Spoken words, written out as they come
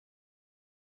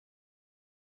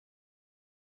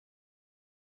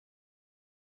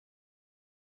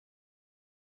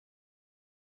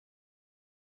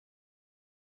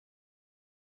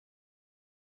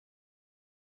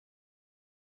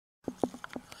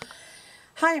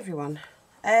Hi everyone.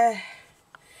 Right,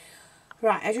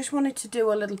 I just wanted to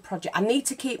do a little project. I need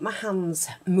to keep my hands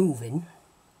moving,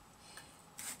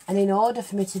 and in order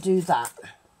for me to do that,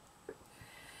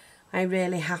 I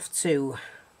really have to,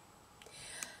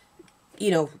 you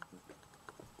know,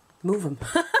 move them.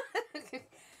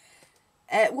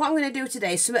 What I'm going to do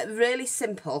today is something really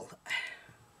simple.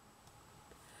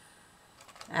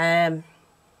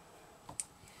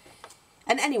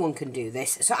 And anyone can do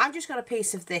this. So I've just got a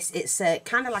piece of this. It's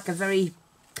kind of like a very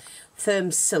firm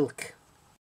silk.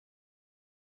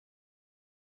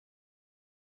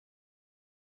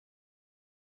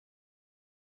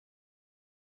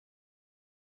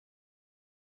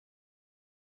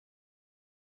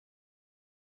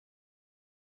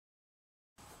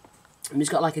 And it's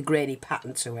got like a grainy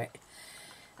pattern to it.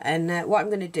 And what I'm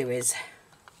going to do is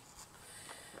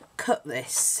cut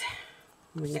this.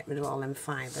 I'm going to get rid of all them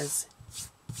fibres.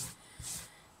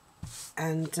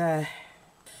 And I'm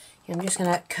just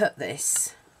going to cut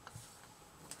this.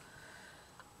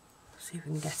 See if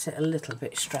we can get it a little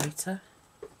bit straighter.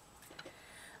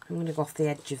 I'm going to go off the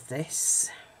edge of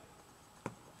this.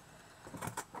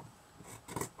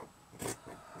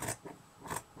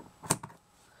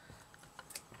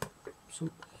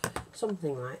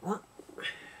 Something like that.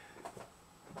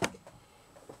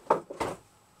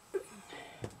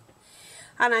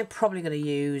 And I'm probably going to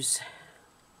use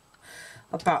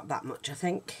about that much, I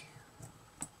think.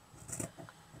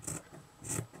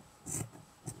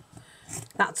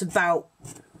 That's about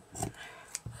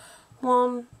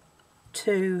 1,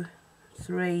 2,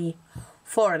 3,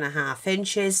 4.5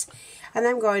 inches, and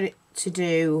I'm going to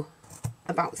do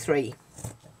about 3.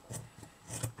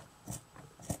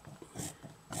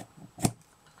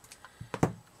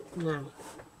 Now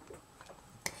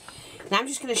I'm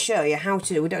just going to show you how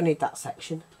to do, we don't need that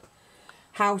section,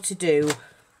 how to do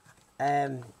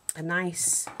a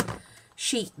nice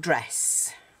chic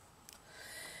dress.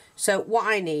 So what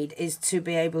I need is to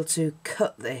be able to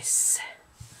cut this.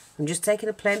 I'm just taking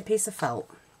a plain piece of felt.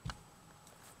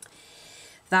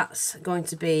 That's going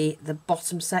to be the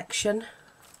bottom section.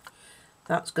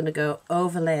 That's going to go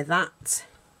overlay that.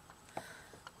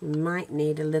 You might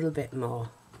need a little bit more.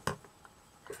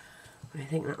 I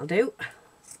think that'll do.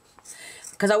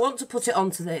 Because I want to put it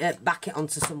onto the, back it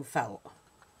onto some felt.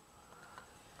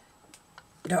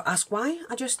 Don't ask why,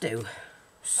 I just do.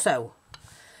 So,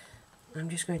 I'm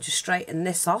just going to straighten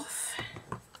this off.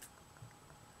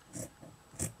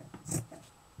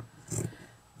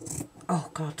 Oh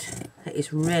God, it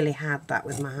is really hard that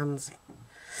with my hands.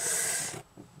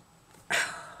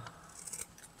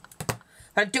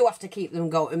 I do have to keep them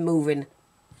going, moving.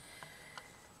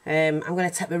 I'm going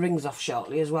to take my rings off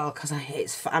shortly as well because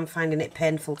I'm finding it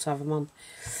painful to have them on.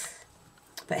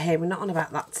 But hey, we're not on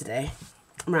about that today.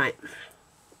 Right.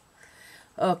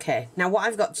 Okay, now what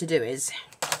I've got to do is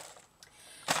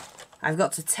I've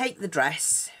got to take the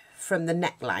dress from the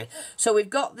neckline. So we've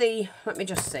got the, let me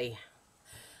just see.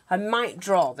 I might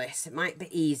draw this, it might be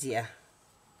easier.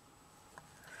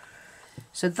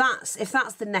 So that's, if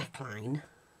that's the neckline,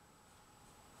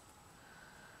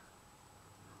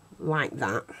 like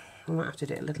that, I might have to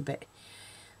do it a little bit.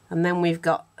 And then we've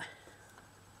got,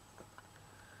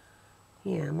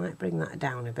 yeah, I might bring that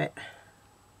down a bit.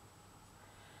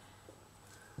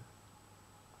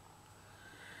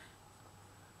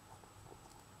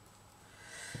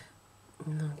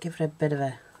 And I'll give it a bit of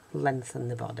a length in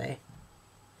the body.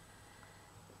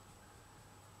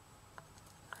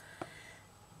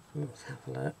 Let's have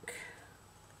a look.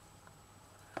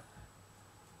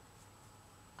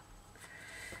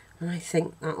 I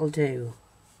think that'll do.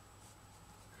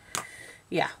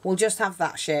 Yeah, we'll just have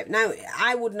that shape. Now,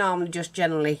 I would normally just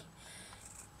generally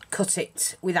cut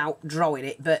it without drawing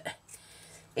it, but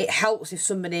it helps if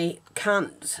somebody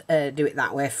can't do it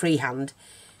that way, freehand,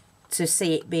 to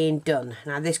see it being done.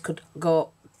 Now, this could go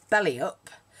belly up,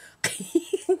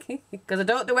 because I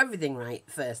don't do everything right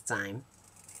first time.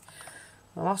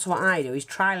 Well, that's what I do, is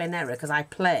trial and error, because I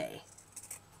play.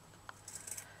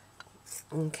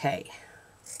 Okay.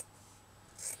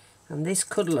 And this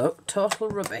could look total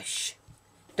rubbish.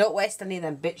 Don't waste any of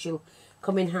them bits, you'll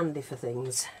come in handy for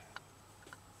things.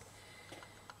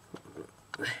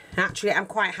 Actually, I'm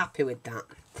quite happy with that.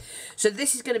 So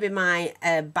this is going to be my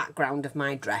background of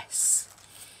my dress.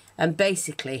 And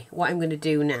basically, what I'm going to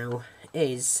do now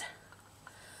is,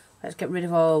 let's get rid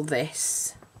of all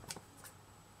this.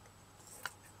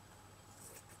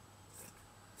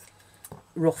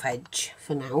 Rough edge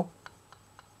for now.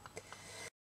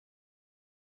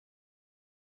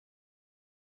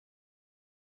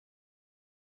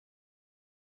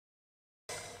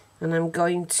 And I'm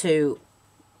going to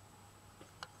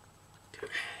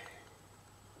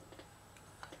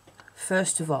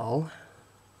first of all,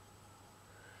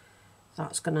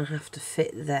 that's going to have to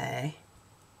fit there.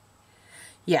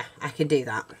 Yeah, I can do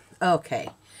that. Okay,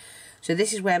 so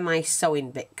this is where my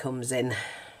sewing bit comes in.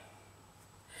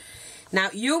 Now,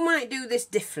 you might do this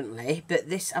differently, but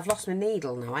this, I've lost my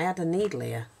needle now. I had a needle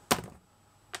here.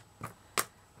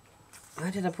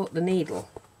 Where did I put the needle?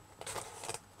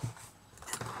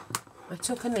 I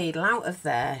took a needle out of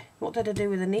there. What did I do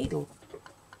with the needle?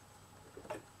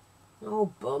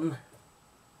 Oh, bum.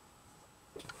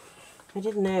 I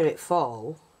didn't hear it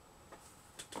fall.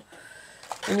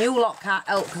 And you lot can't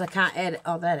help because I can't hear it.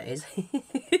 Oh, there it is.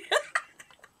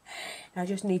 I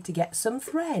just need to get some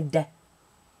thread.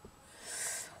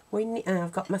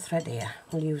 I've got my thread here.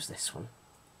 We'll use this one.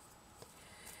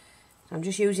 I'm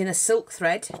just using a silk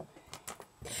thread.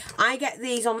 I get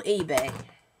these on eBay.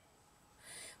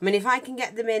 I mean, if I can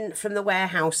get them in from the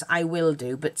warehouse, I will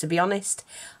do. But to be honest,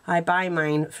 I buy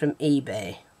mine from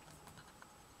eBay.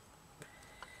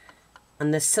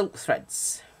 And they're silk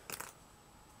threads.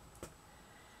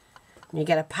 And you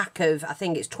get a pack of, I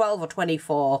think it's 12 or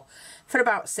 24 for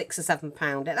about £6 or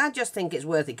 £7. And I just think it's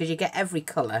worth it because you get every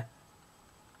colour.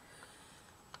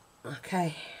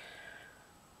 Okay.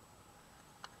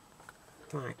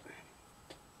 Right.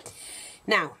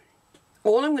 Now,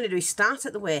 all I'm going to do is start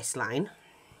at the waistline.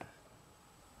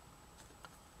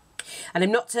 And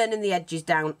I'm not turning the edges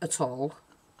down at all.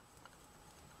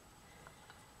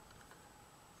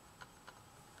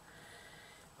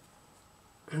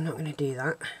 I'm not going to do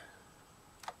that.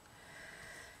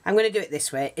 I'm going to do it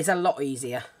this way. It's a lot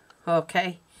easier.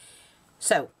 Okay.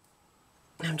 So,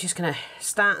 I'm just going to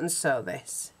start and sew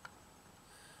this.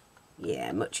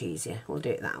 Yeah, much easier. We'll do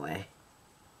it that way.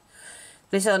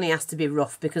 This only has to be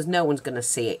rough because no one's going to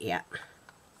see it yet.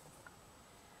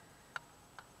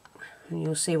 And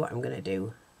you'll see what I'm going to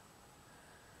do.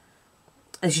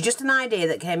 This is just an idea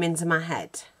that came into my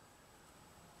head.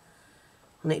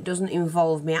 And it doesn't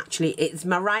involve me actually. It's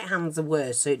my right hand's the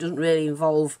worst, so it doesn't really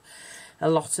involve a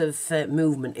lot of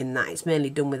movement in that. It's mainly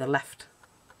done with the left.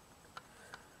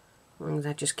 As long as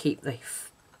I just keep the...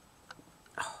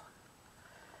 Oh.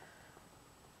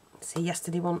 See,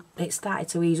 yesterday one, it started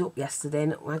to ease up yesterday,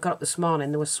 and when I got up this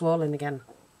morning, they were swollen again.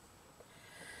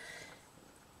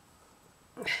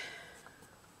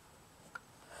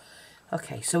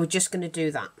 Okay, so we're just going to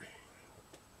do that.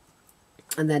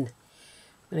 And then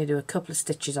I'm going to do a couple of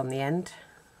stitches on the end.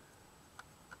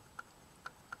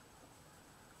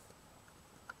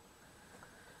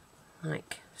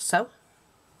 Like so.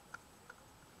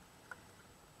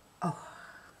 Oh.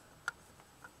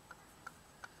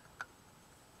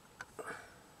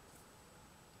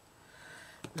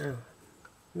 Now,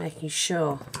 making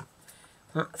sure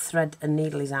that thread and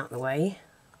needle is out the way.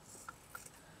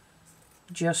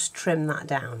 Just trim that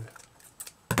down.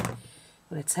 I'm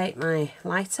going to take my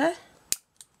lighter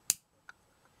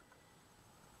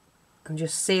and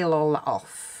just seal all that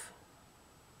off,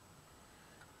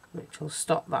 which will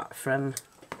stop that from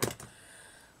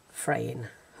fraying,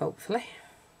 hopefully.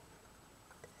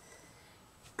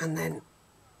 And then,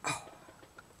 oh,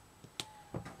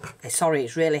 sorry,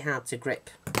 it's really hard to grip.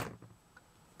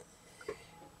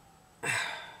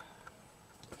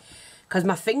 Because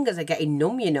my fingers are getting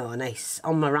numb, you know,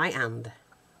 on my right hand.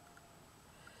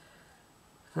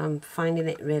 I'm finding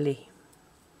it really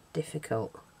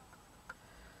difficult.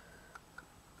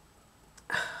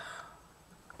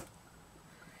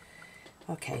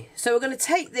 Okay, so we're going to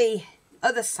take the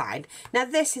other side. Now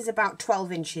this is about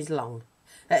 12 inches long,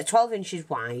 12 inches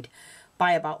wide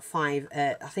by about 5,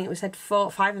 I think it was said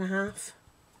 5.5.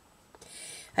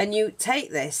 And you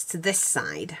take this to this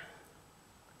side.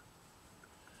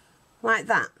 Like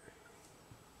that.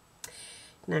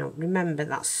 Now remember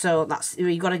that's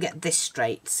you've got to get this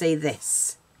straight. See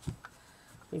this.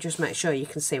 You just make sure you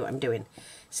can see what I'm doing.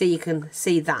 See, you can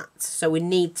see that. So we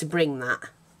need to bring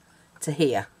that to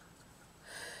here.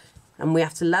 And we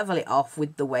have to level it off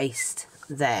with the waist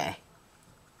there.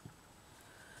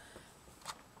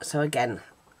 So again,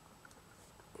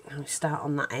 we start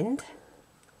on that end.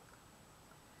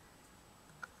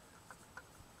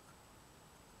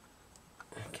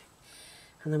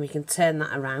 And then we can turn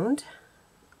that around.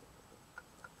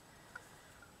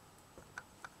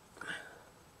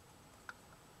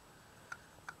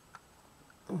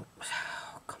 Oh,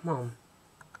 come on.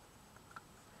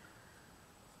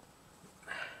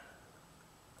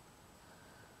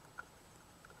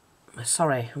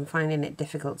 Sorry, I'm finding it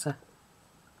difficult to...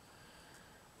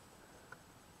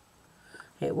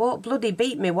 It won't bloody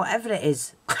beat me, whatever it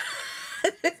is.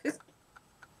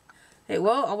 It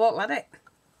won't, I won't let it.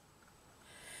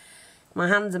 My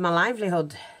hands are my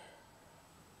livelihood.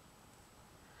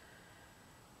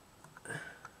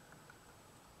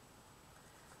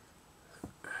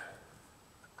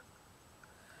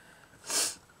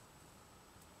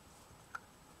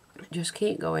 just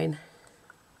keep going.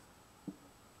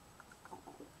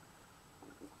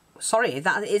 Sorry,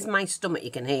 that is my stomach,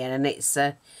 you can hear, and it's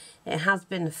it has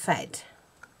been fed.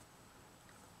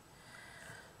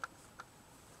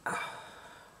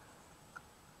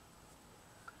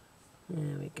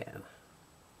 There we go.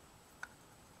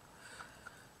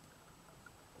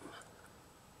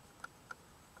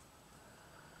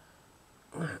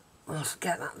 We'll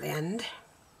get that at the end.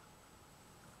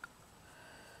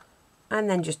 And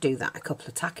then just do that a couple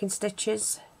of tacking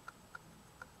stitches.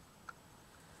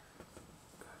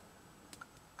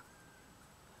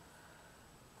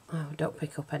 Oh, don't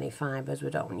pick up any fibres, we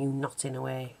don't want you knotting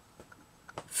away.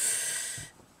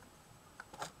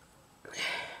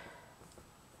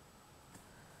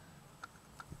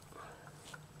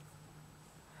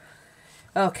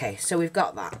 Okay, so we've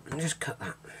got that. Just cut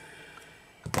that.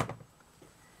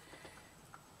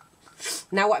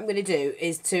 Now what I'm going to do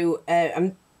is to,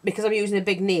 because I'm using a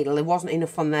big needle, there wasn't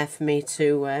enough on there for me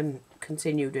to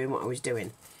continue doing what I was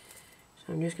doing.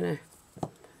 So I'm just going to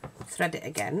thread it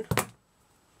again.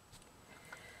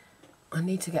 I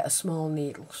need to get a small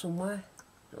needle somewhere.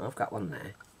 Oh, I've got one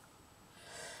there.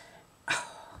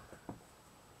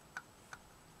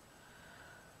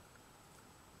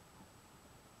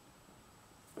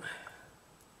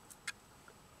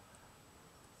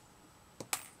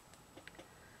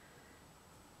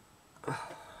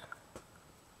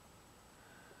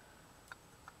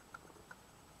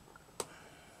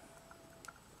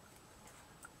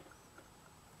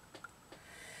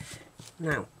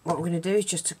 Now, what we're going to do is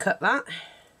just to cut that.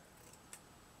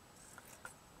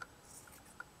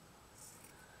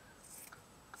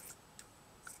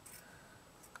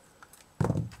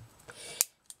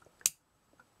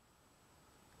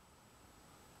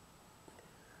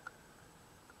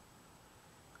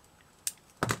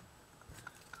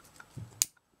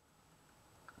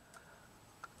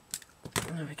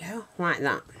 There we go, like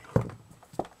that.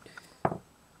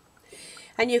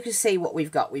 And you can see what we've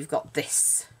got. We've got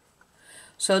this.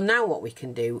 So now what we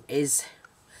can do is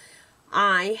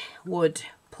I would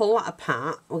pull that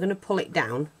apart. We're going to pull it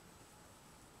down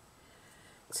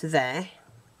to there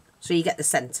so you get the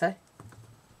centre.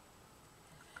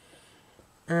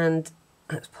 And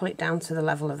let's pull it down to the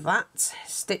level of that.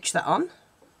 Stitch that on.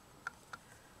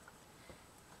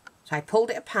 So I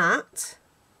pulled it apart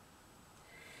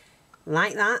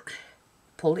like that.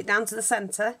 Pulled it down to the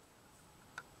centre.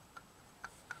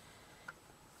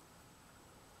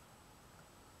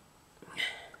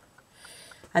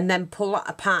 And then pull that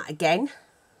apart again.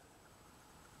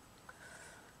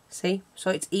 See?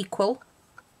 So it's equal.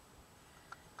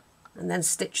 And then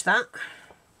stitch that.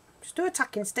 Just do a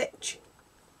tacking stitch.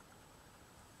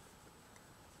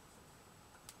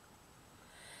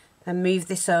 Then move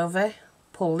this over.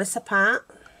 Pull this apart.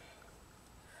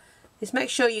 Just make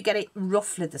sure you get it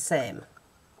roughly the same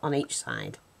on each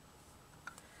side.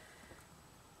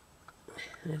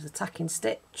 There's a tacking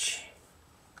stitch.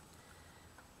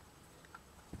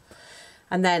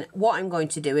 And then what I'm going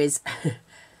to do is,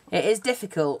 it is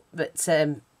difficult, but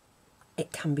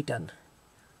it can be done.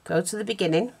 Go to the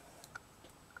beginning.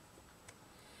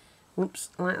 Oops,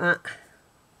 like that.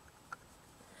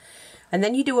 And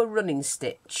then you do a running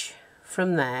stitch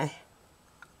from there.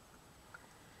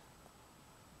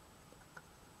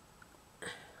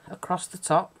 Across the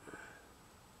top.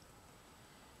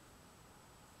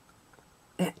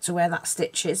 Yeah, to where that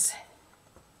stitch is.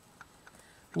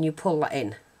 And you pull that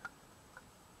in.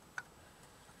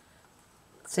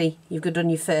 See, you've done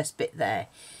your first bit there,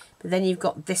 but then you've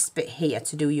got this bit here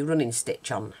to do your running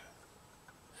stitch on.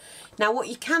 Now what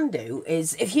you can do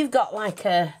is, if you've got like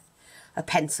a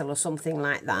pencil or something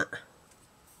like that,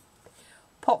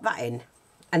 pop that in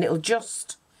and it'll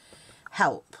just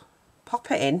help.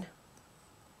 Pop it in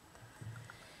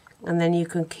and then you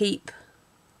can keep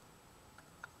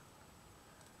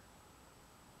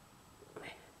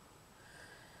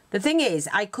the thing is,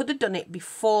 I could have done it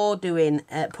before doing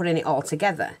putting it all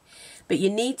together, but you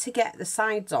need to get the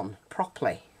sides on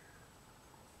properly,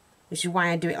 which is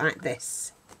why I do it like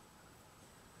this.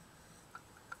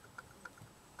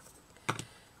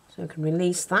 So I can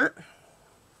release that,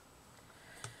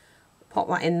 pop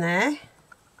that in there,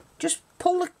 just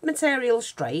pull the material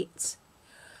straight,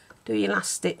 do your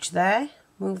last stitch there,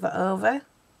 move that over,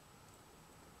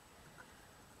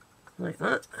 like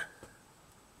that.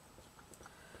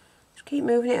 Keep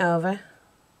moving it over.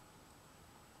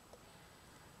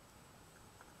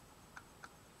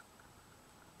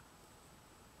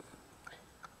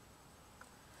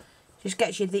 Just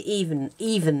gets you the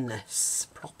evenness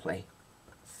properly.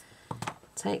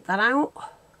 Take that out.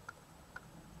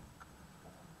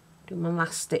 Do my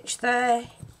last stitch there.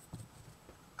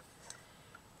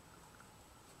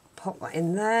 pop that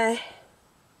in there.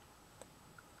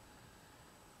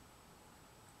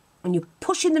 And you're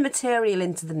pushing the material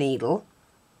into the needle,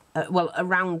 well,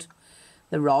 around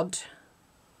the rod,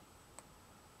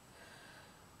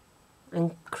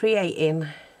 and creating,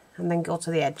 and then go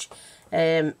to the edge,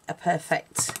 a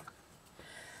perfect,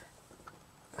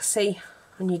 see,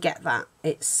 and you get that,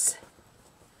 it's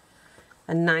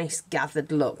a nice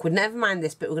gathered look. We'd never mind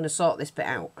this bit, we're going to sort this bit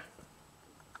out.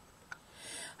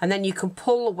 And then you can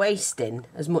pull the waist in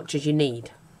as much as you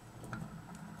need.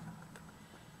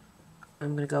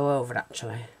 I'm going to go over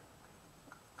actually.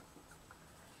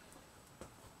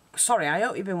 Sorry, I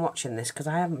hope you've been watching this because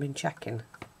I haven't been checking.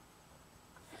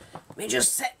 Let me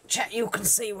just check you can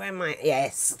see where my...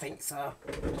 Yes, I think so.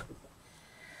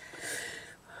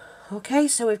 Okay,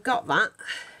 so we've got that.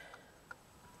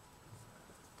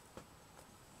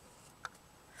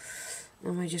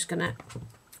 And we're just going to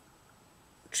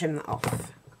trim that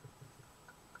off.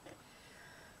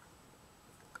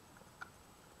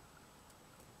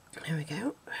 There we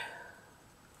go.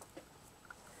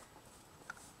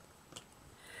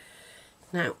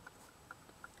 Now,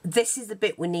 this is the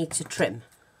bit we need to trim,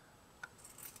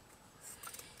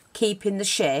 keeping the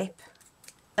shape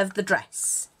of the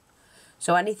dress.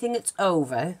 So anything that's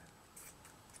over,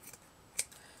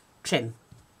 trim.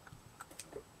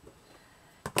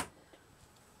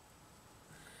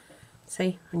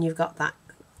 See, and you've got that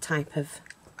type of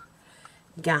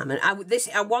garment. I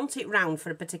want it round for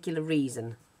a particular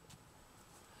reason.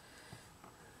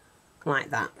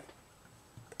 Like that.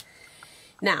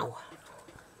 Now,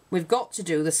 we've got to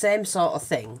do the same sort of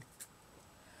thing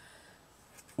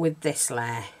with this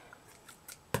layer.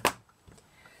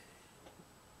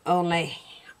 Only,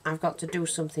 I've got to do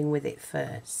something with it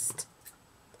first.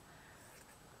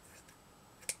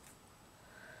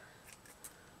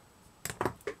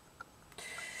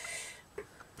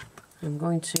 I'm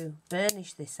going to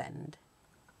burnish this end.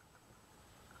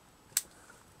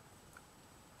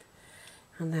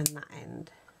 And then that end.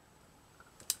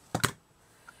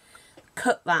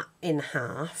 Cut that in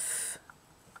half.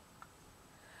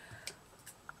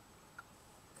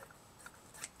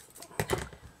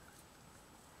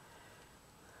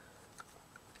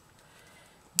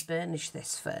 Burnish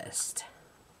this first.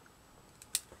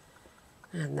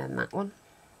 And then that one.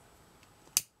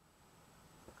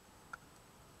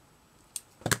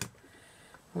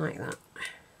 Like that.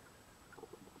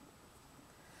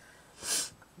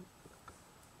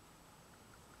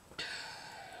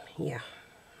 Yeah,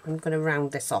 I'm going to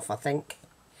round this off, I think.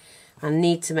 I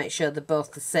need to make sure they're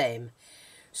both the same.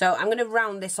 So I'm going to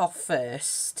round this off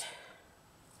first.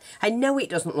 I know it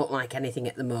doesn't look like anything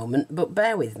at the moment, but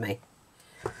bear with me.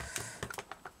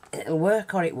 It'll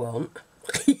work or it won't.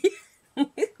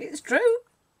 It's true.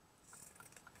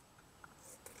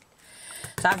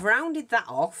 So I've rounded that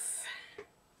off.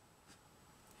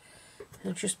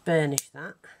 I'll just burnish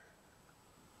that.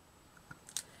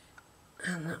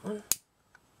 And that one.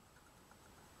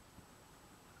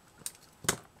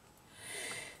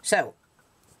 So,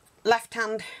 left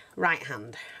hand, right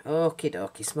hand. Okie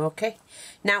dokie smoky.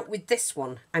 Now with this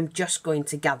one, I'm just going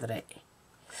to gather it.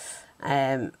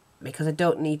 Because I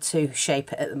don't need to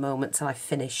shape it at the moment till I've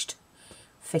finished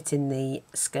fitting the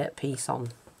skirt piece on.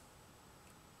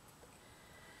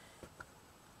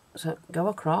 So, go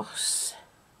across.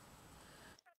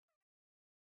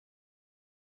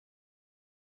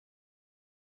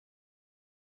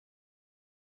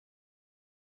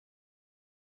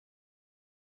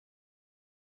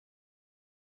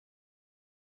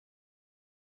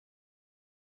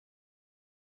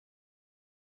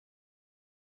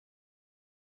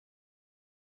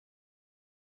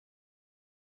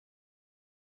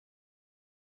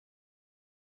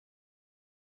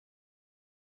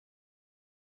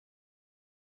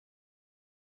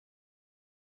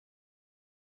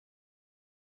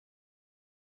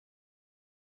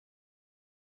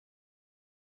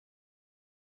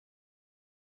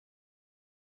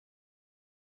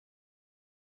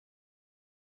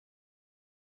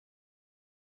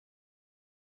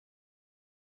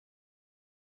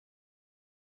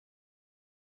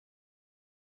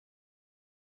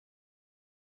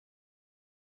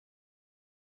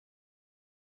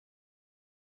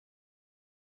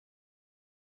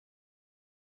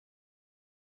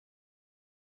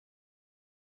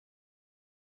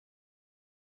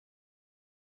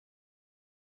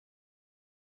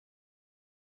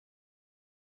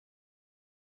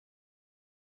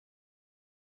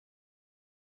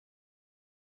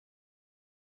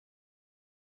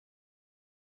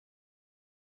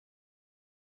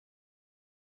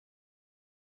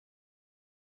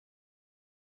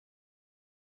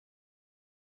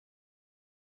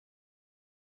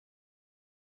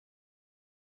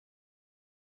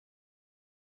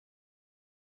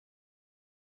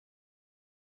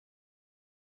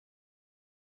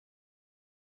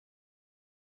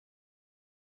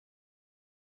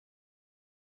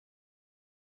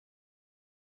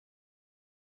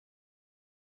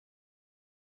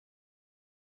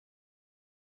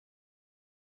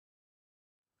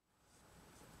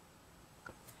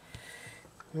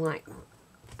 like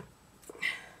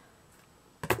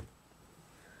that.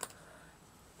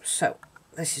 So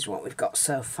this is what we've got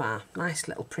so far. Nice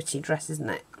little pretty dress, isn't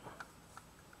it?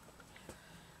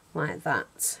 Like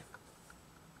that.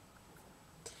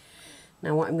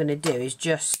 Now what I'm going to do is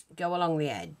just go along the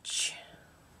edge.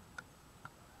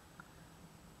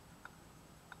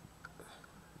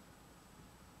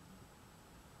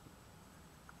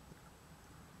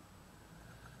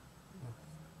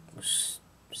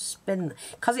 Spin,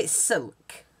 because it's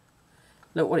silk.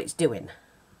 Look what it's doing.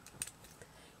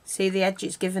 See the edge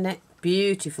it's given it?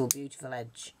 Beautiful, beautiful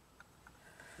edge.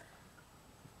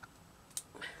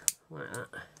 Like that.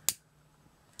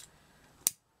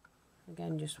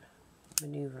 Again, just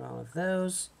manoeuvre all of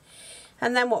those.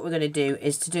 And then what we're going to do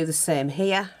is to do the same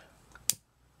here.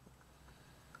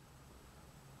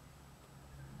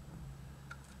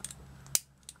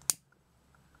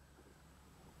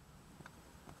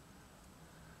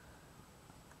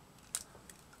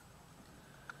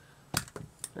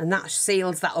 And that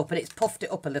seals that up, and it's puffed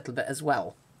it up a little bit as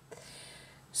well.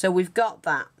 So we've got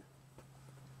that.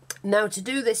 Now to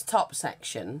do this top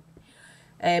section,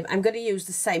 I'm going to use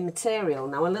the same material.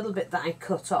 Now a little bit that I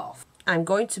cut off, I'm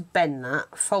going to bend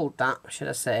that, fold that, should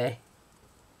I say,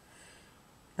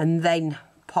 and then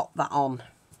pop that on.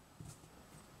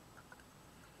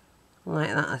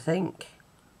 Like that, I think.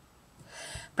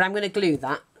 But I'm going to glue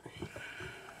that,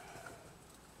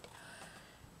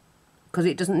 because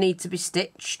it doesn't need to be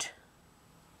stitched.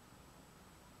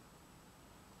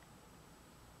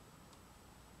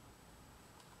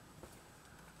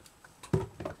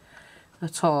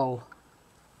 At all.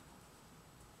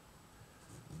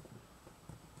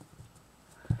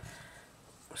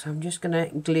 So I'm just going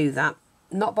to glue that.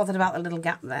 Not bothered about the little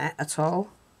gap there at all.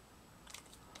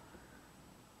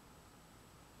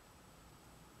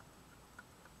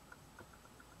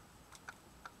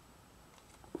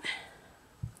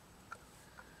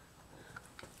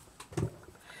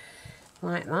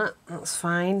 Like that, that's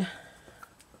fine.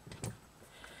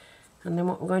 And then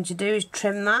what we're going to do is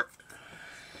trim that.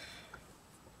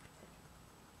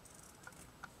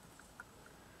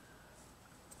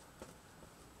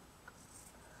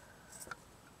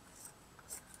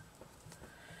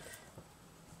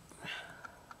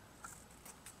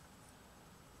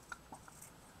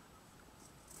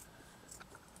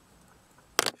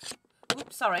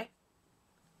 Oops, sorry.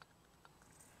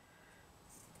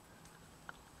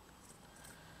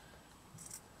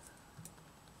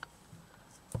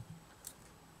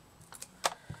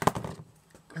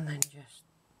 And then just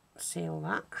seal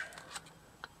that.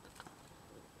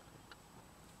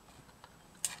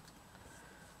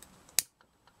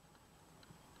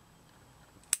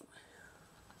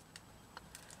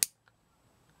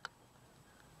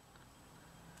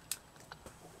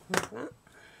 Like that.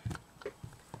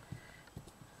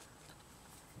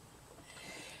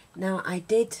 Now I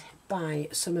did buy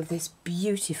some of this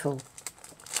beautiful,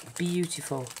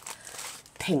 beautiful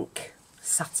pink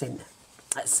satin,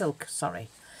 silk, sorry,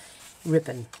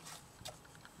 ribbon.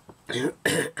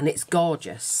 And it's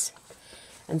gorgeous.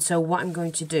 And so what I'm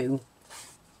going to do,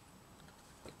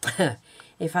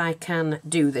 if I can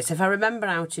do this, if I remember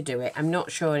how to do it, I'm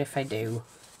not sure if I do.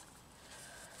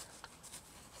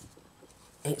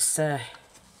 It's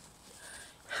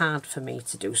hard for me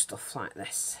to do stuff like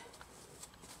this.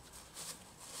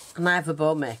 And I have a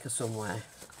bow maker somewhere.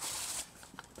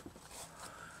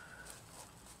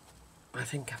 I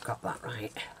think I've got that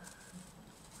right.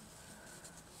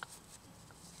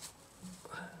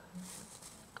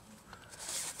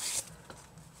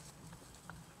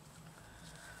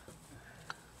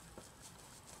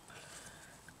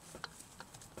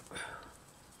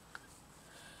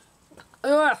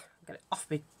 Ugh, get it off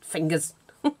my fingers.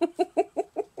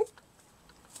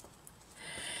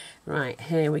 Right,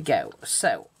 here we go.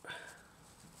 So,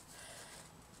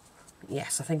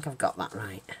 yes, I think I've got that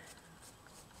right.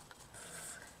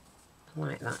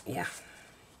 Like that, yeah.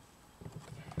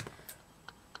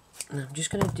 And I'm just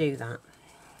going to do that.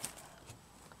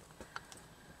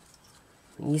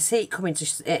 And you see it coming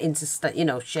into you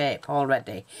know, shape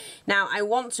already. Now I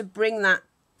want to bring that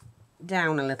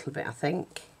down a little bit, I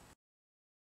think.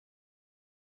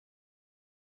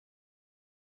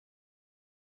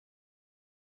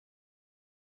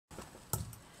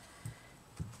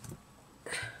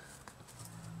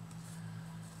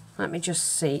 Let me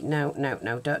just see. No, no,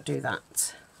 no, don't do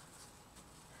that.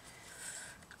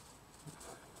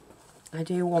 I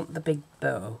do want the big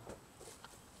bow.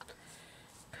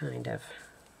 Kind of.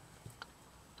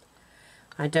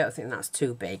 I don't think that's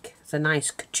too big. It's a nice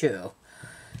couture.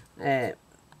 Right,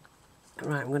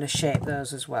 I'm going to shape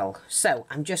those as well. So,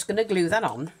 I'm just going to glue that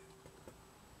on.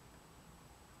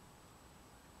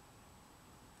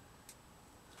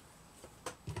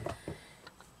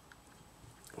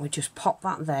 we just pop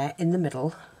that there in the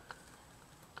middle.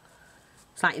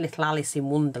 It's like your little Alice in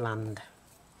Wonderland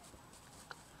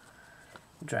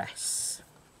dress.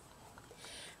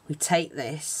 We take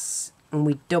this and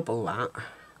we double that.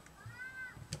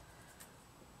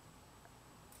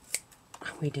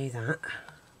 We do that.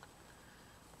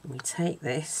 We take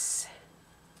this.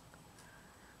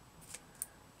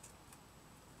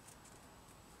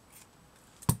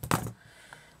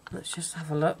 Let's just have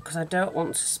a look, because I don't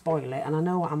want to spoil it, and I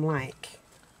know what I'm like.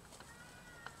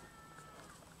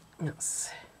 That's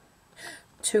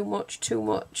too much, too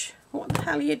much. What the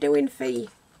hell are you doing, Fee?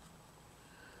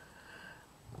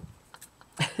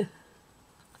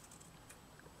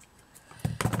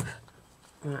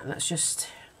 Right, let's just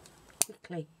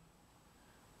quickly.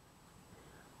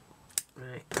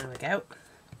 Right, there we go.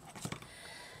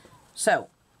 So,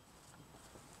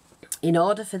 in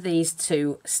order for these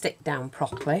to stick down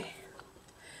properly,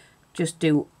 just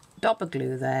do dobber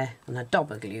glue there and a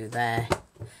dobber glue there,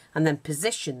 and then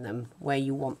position them where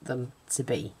you want them to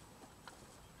be.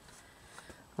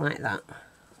 Like that.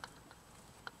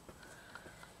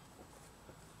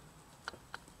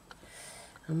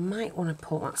 I might want to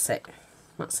put, that's it,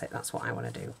 that's what I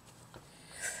want to do.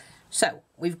 So,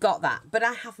 we've got that, but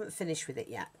I haven't finished with it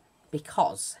yet,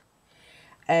 because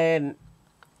I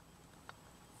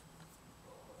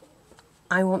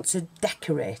want to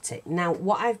decorate it. Now,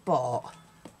 what I've got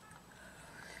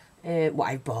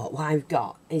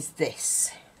is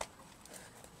this.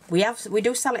 We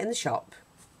do sell it in the shop.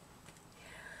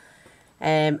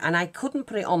 And I couldn't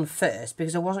put it on first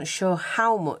because I wasn't sure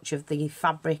how much of the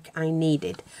fabric I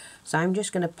needed. So I'm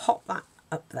just going to pop that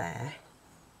up there.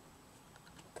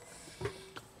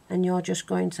 And you're just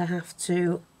going to have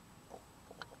to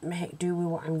make do with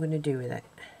what I'm going to do with it.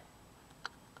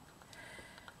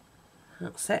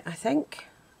 That's it, I think.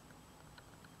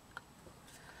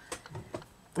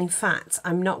 In fact,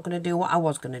 I'm not going to do what I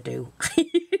was going to do.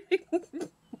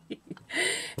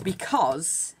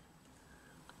 Because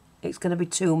it's going to be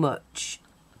too much.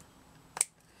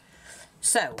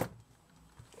 So,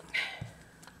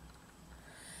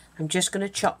 I'm just going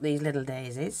to chop these little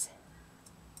daisies.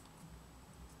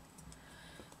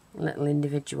 Little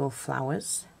individual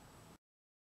flowers.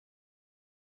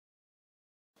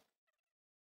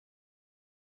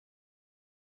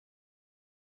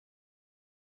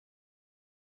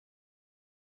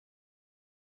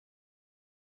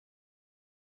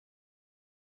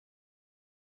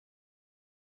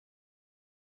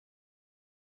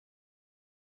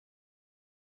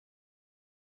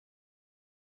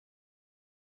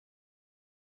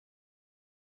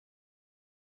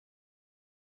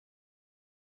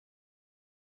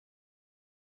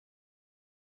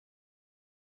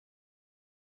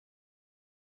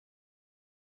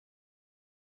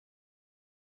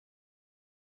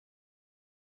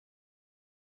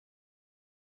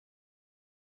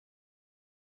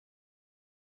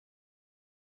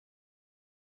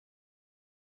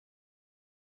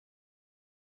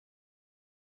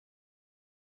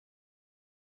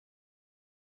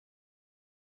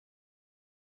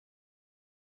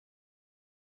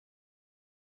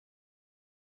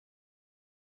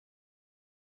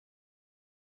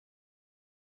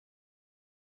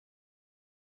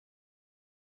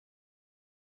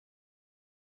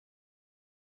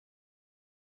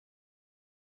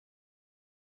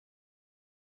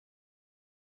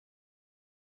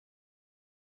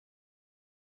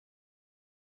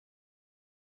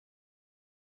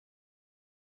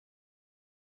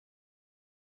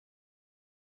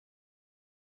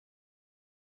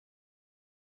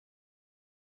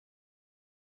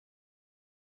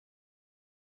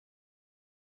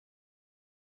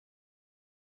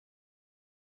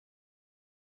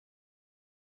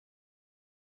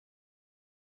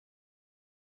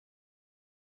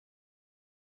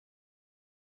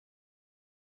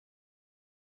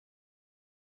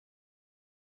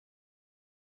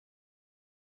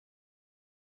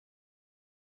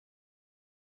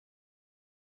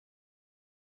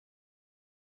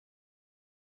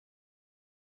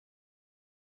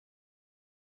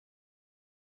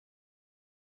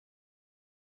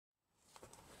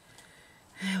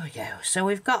 There we go. So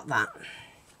we've got that.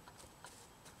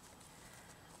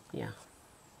 Yeah.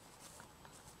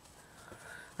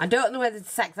 I don't know whether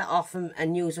to take that off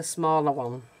and use a smaller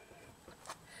one.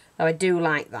 Though I do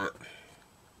like that.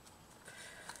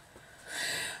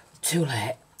 Too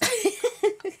late.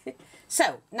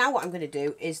 So, now what I'm going to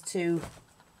do is to...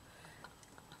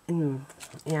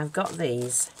 yeah, I've got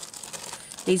these.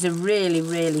 These are really,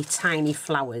 really tiny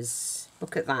flowers.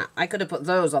 Look at that. I could have put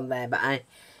those on there, but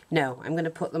no, I'm going to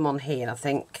put them on here, I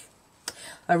think.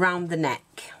 Around the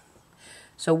neck.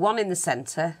 So one in the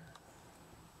centre,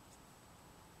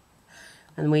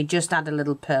 and we just add a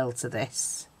little pearl to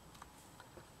this.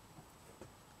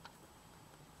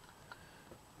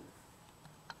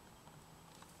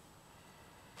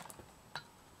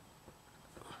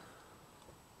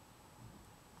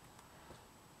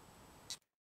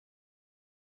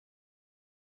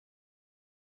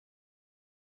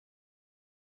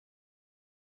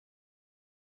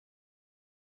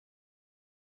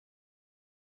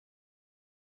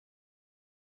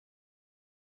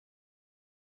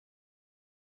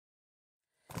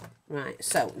 Right,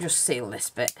 so just seal this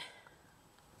bit.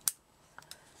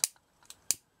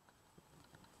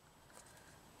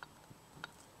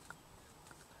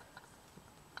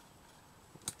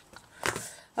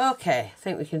 Okay, I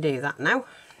think we can do that now.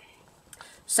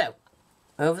 So,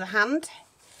 over the hand,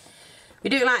 we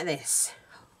do it like this.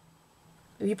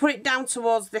 If you put it down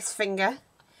towards this finger,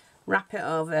 wrap it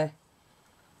over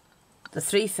the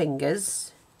 3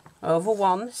 fingers, over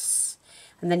once,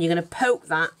 and then you're going to poke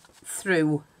that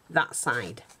through that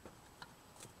side,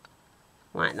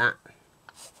 like that.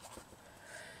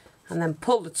 And then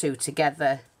pull the 2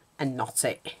 together and knot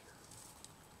it.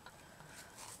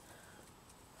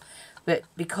 But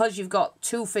because you've got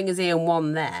 2 fingers here and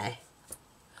 1 there,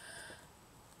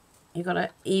 you've got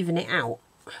to even it out.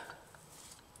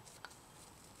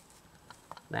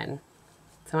 Then,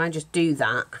 so I just do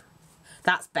that.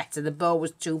 That's better, the bow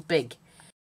was too big.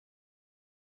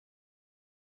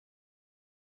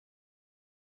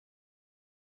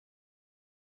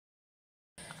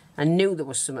 I knew there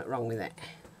was something wrong with it.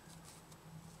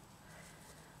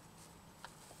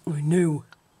 I knew.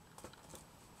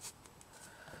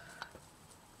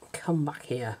 Come back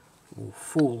here, you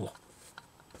fool.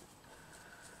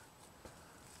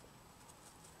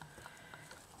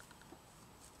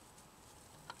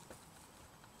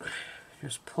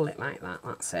 Just pull it like that,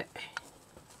 that's it.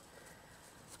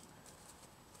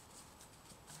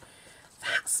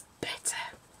 That's better.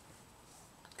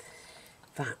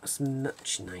 That's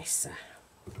much nicer.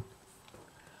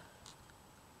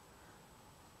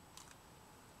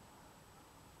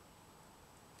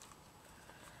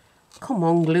 Come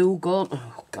on, glue gun.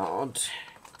 Oh, God.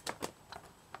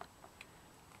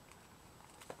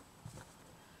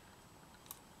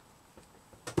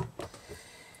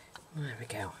 There we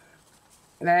go.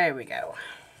 There we go.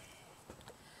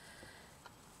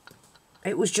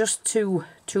 It was just too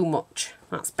much.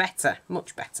 That's better,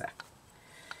 much better.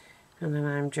 And then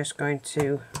I'm just going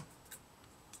to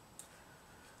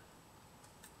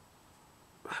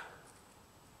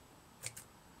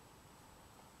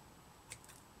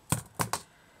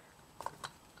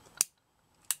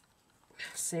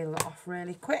seal it off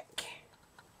really quick.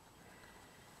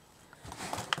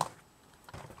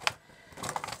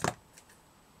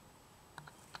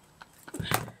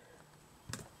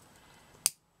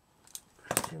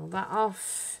 Seal that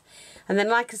off. And then,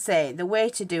 like I say, the way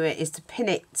to do it is to pin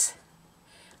it.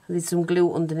 There's some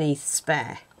glue underneath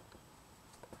spare.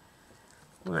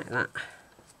 Like that.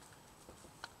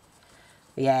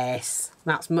 Yes,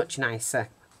 that's much nicer.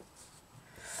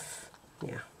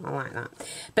 Yeah, I like that.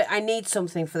 But I need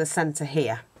something for the centre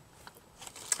here.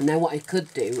 Now what I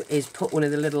could do is put one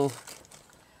of the little...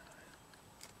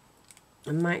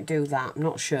 I might do that, I'm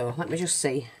not sure. Let me just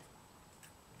see.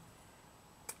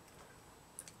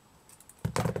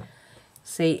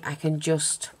 See, I can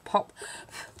just pop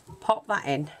that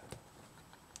in.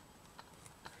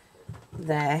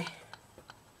 There.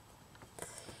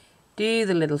 Do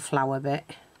the little flower bit.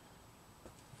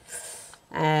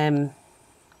 And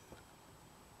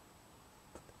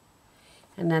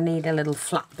I need a little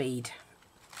flat bead.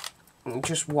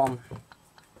 Just one.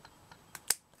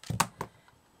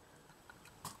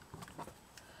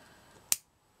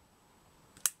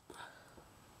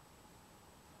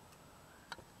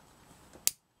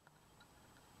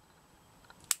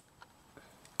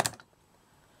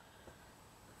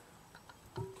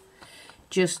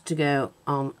 Just to go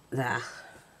on there.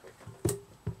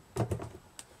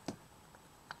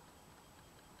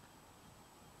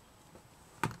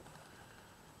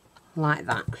 Like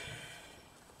that.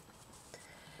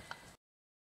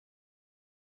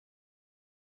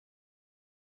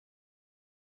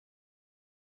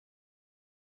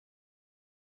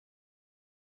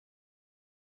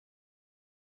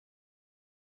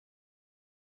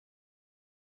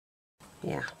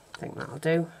 Yeah, I think that'll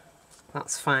do.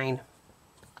 That's fine.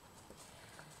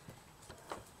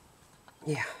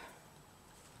 Yeah.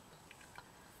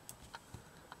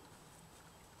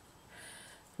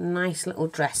 Nice little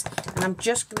dress. And I'm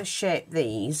just going to shape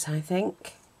these, I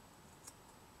think.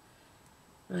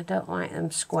 I don't like them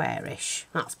squarish.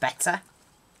 That's better.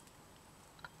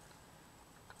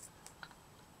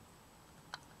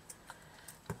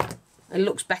 It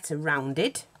looks better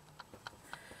rounded.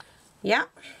 Yeah.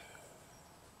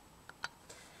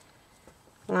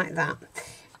 Like that.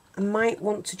 I might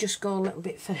want to just go a little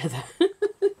bit further.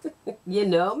 You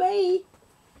know me.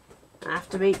 I have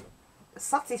to be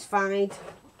satisfied.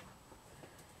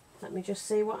 Let me just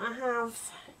see what I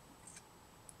have.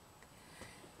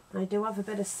 I do have a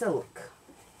bit of silk.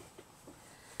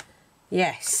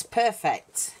 Yes,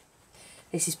 perfect.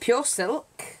 This is pure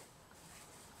silk.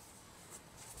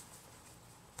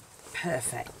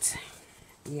 Perfect.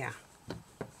 Yeah.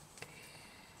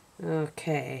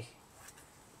 Okay.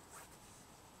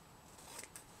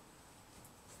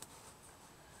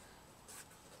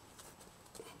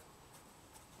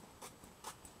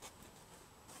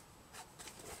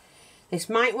 This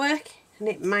might work and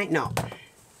it might not.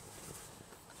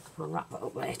 I'll wrap that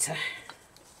up later.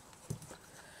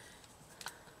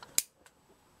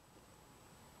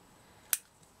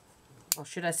 Or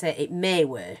should I say it may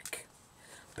work,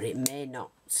 but it may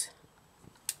not.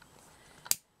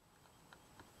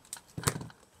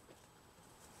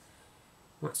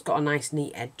 That's got a nice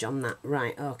neat edge on that.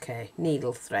 Right, okay,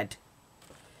 needle thread.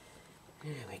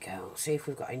 There we go. See if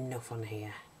we've got enough on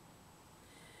here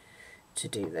to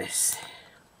do this.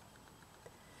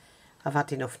 I've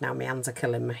had enough now, my hands are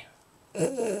killing me.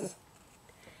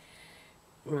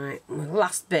 Right, the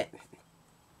last bit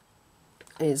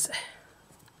is,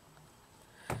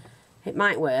 it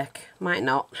might work, might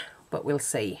not, but we'll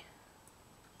see.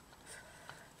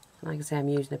 Like I say, I'm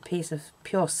using a piece of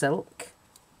pure silk.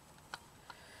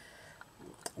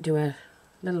 Do a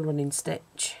little running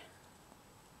stitch.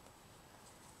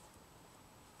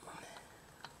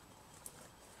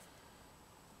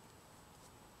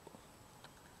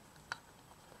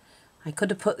 I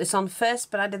could have put this on first,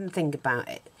 but I didn't think about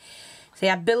it. See,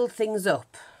 I build things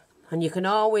up, and you can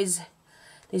always,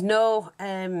 there's no,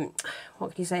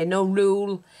 what can you say, no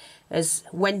rule as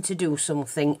when to do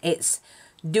something. It's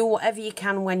do whatever you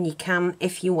can when you can,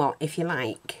 if you want, if you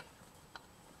like.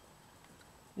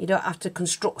 You don't have to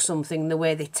construct something the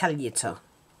way they tell you to.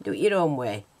 Do it your own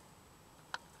way.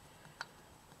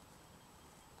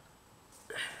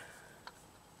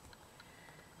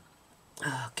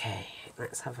 Okay,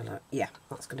 let's have a look. Yeah,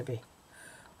 that's going to be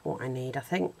what I need, I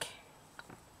think.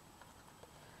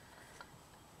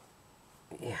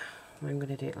 Yeah, I'm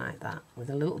going to do it like that, with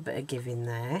a little bit of give in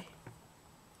there.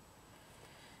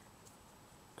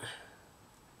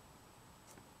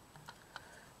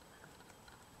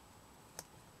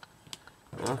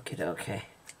 Okay.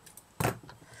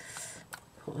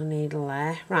 Put the needle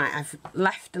there. Right, I've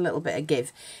left a little bit of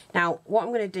give. Now, what I'm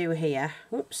going to do here,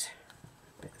 oops,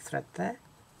 a bit of thread there.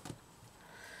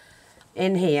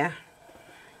 In here,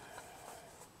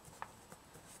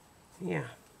 yeah,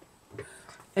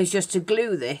 is just to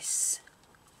glue this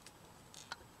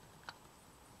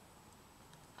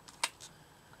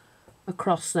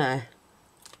across there.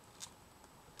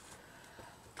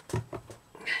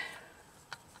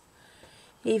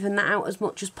 Even that out as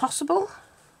much as possible.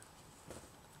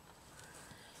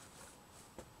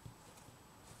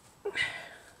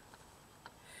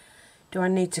 Do I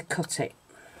need to cut it?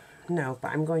 No,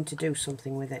 but I'm going to do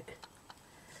something with it.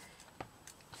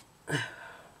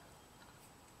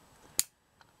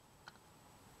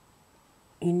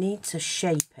 You need to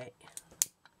shape it.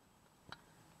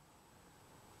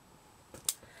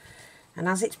 And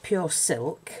as it's pure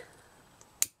silk,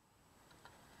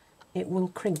 it will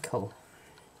crinkle.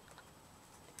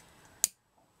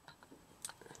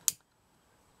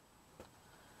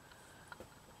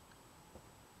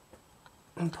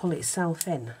 And pull itself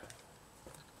in.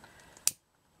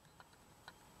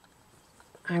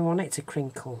 I want it to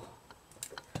crinkle.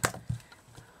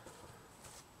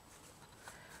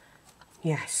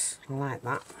 Yes, I like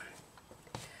that.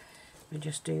 We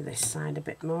just do this side a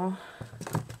bit more.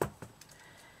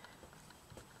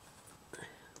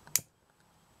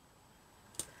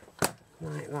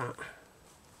 Like that.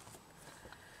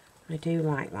 I do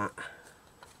like that.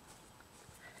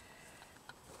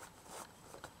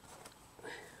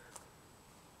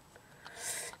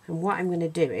 And what I'm going to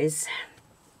do is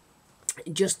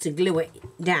just to glue it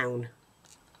down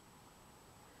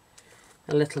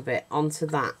a little bit onto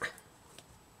that.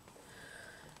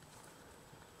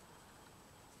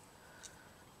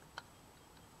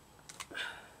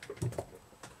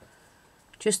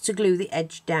 Just to glue the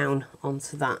edge down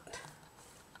onto that.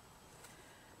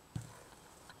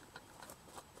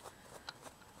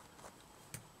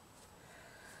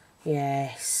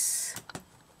 Yes,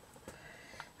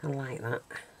 I like that.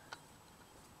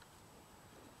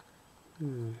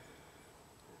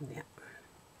 Yeah,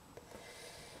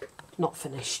 not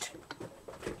finished.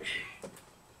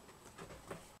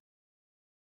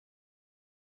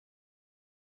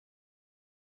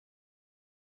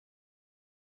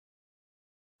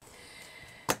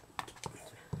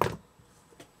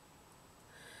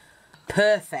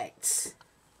 Perfect.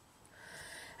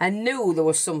 I knew there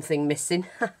was something missing.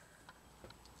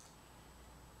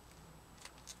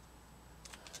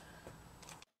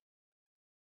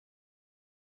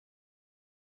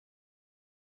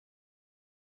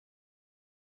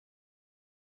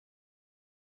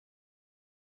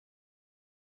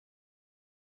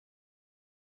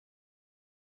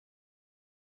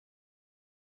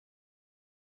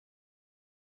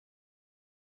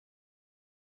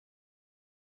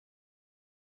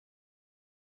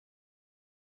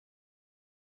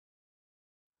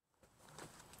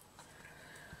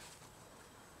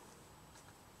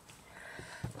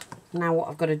 Now what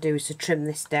I've got to do is to trim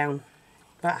this down,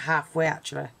 about halfway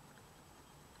actually.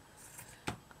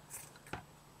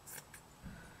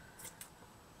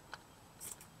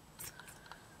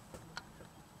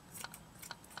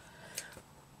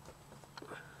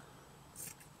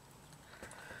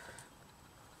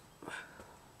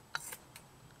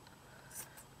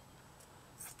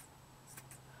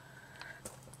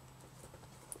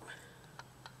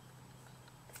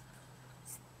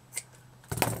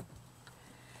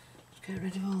 Get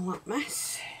rid of all that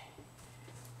mess.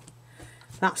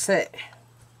 That's it.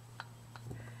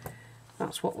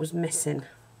 That's what was missing.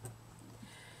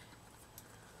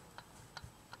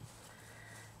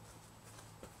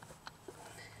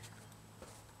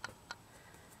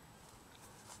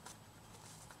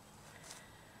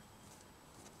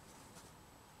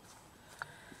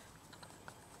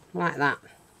 Like that.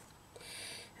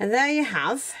 And there you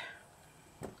have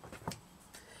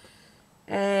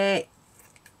a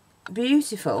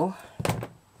beautiful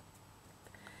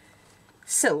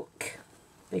silk,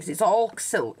 because it's all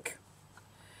silk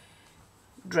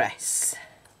dress,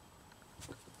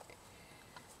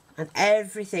 and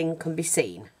everything can be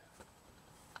seen.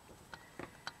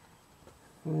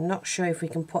 I'm not sure if we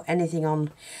can put anything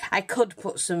on. I could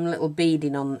put some little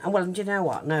beading on. Well, do you know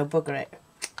what? No, bugger it.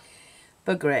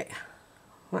 Bugger it.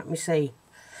 Let me see.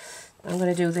 I'm going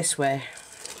to do this way,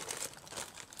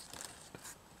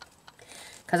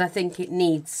 because I think it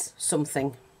needs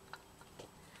something.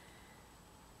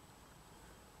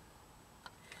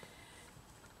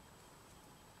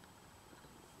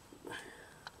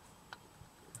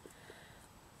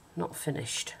 Not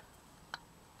finished.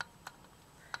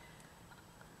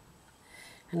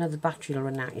 Another battery will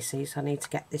run out, you see, so I need to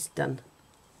get this done.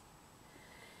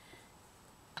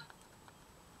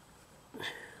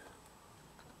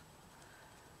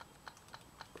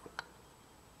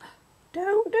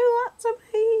 Don't do that to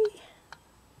me.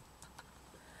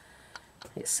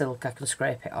 It's silk, I can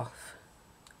scrape it off.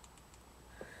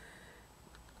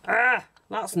 Ah,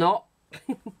 that's not.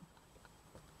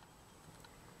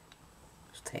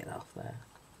 Just take that off there.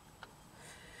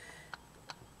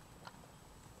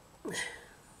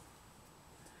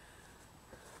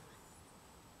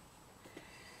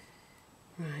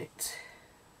 Right.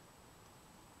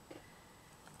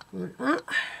 Like that.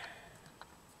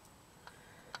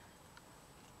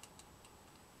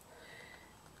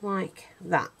 Like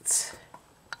that.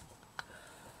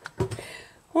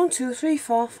 1, 2, 3,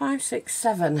 4, 5, 6,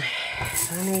 7.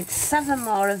 So I need 7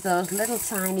 more of those little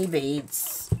tiny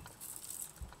beads.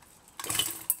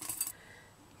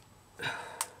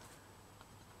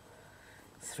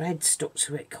 Thread stuck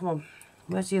to it. Come on.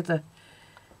 Where's the other?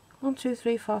 1, 2,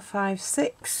 3, 4, 5,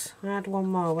 6. I had one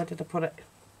more. Where did I put it?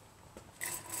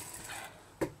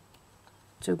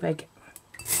 Too big.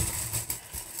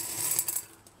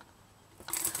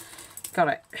 Got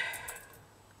it.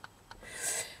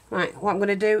 Right, what I'm going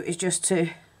to do is just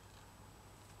a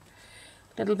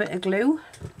little bit of glue.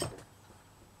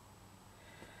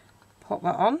 Pop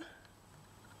that on.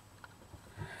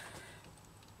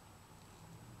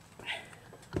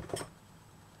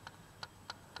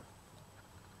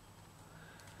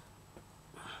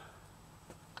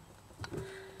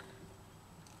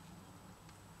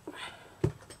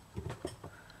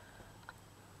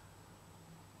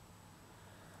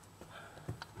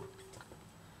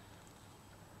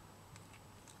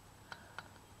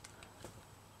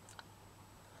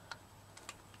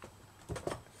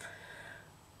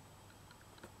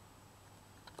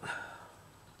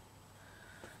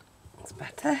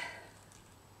 Better.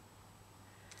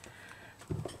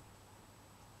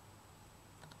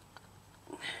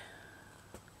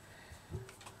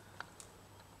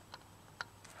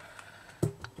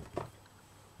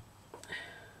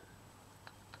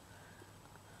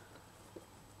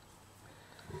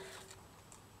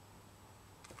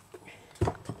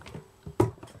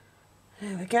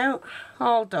 There we go,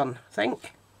 all done, I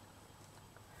think.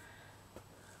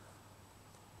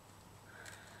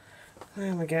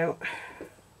 There we go.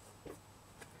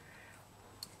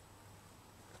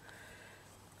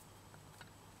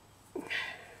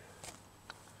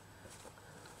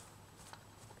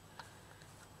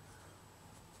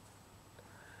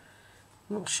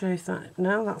 Not sure if that,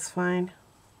 no, that's fine.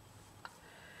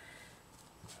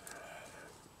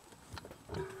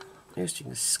 Just you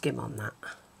can skim on that.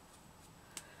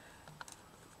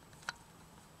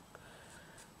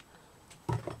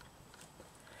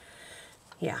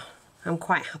 Yeah, I'm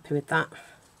quite happy with that.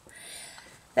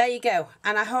 There you go,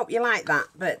 and I hope you like that,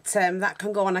 but that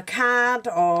can go on a card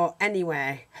or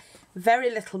anywhere.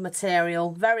 Very little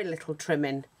material, very little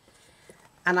trimming,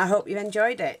 and I hope you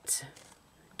enjoyed it.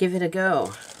 Give it a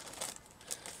go.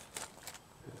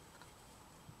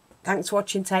 Thanks for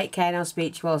watching, take care, and I'll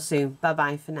speak to you all soon. Bye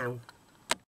bye for now.